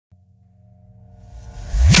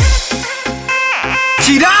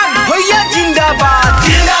चिराग भैया जिंदाबाद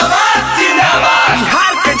जिंदाबाद जिंदाबाद।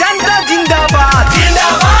 बिहार के जनता जिंदाबाद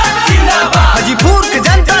जिंदाबाद जिंदाबाद। हाजीपुर के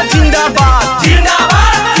जनता जिंदाबाद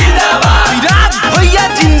जिंदाबाद जिंदाबाद। चिराग भैया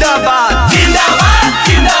जिंदाबाद जिंदाबाद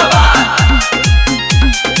जिंदाबाद।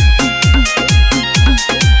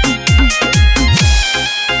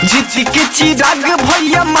 जीत के चिराग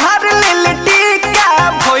भैया मार ले टीका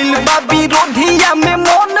भइल बा विरोधिया में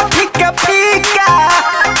मन फीका फीका।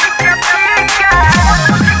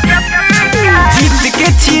 जीत के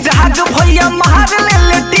चिराग भैया मार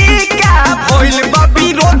ले टीका भइल बा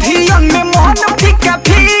विरोधिया में मन फीका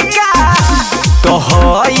फीका। तो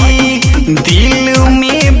हई दिल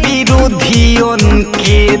में विरोधियों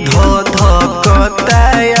के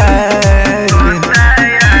धधकताया।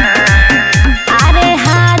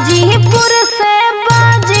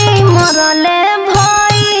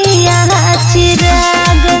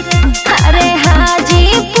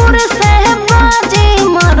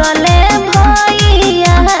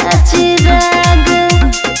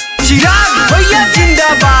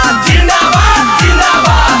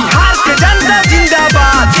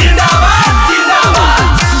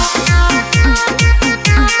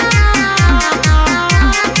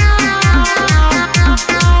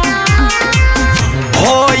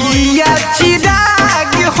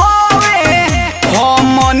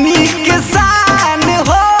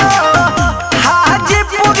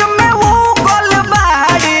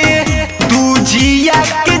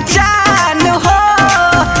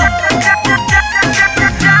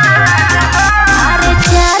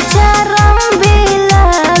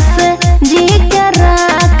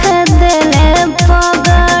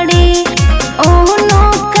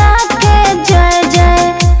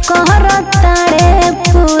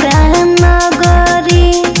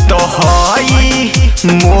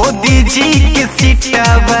 मोदी जी के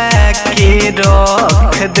सिटवा के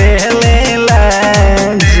रख देले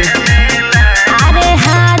लाज। अरे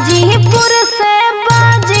हाजीपुर से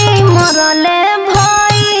बाजी मरले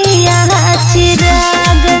भैया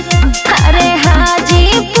चिराग। अरे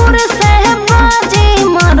हाजीपुर से बाजी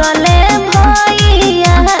मरले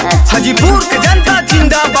भैया। हाजीपुर के जनता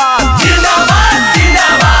जिंदाबाद जिंदाबाद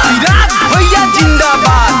जिंदाबाद। चिराग भैया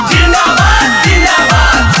जिंदाबाद जिंदाबाद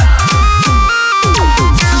जिंदाबाद।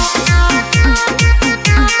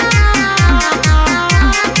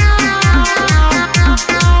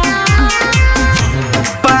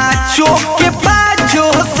 के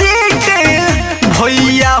पाँचों सीट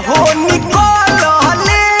भैया हो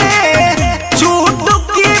निकलले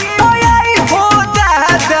चुटकी पयाई हो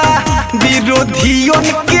दादा विरोधियों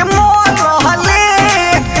के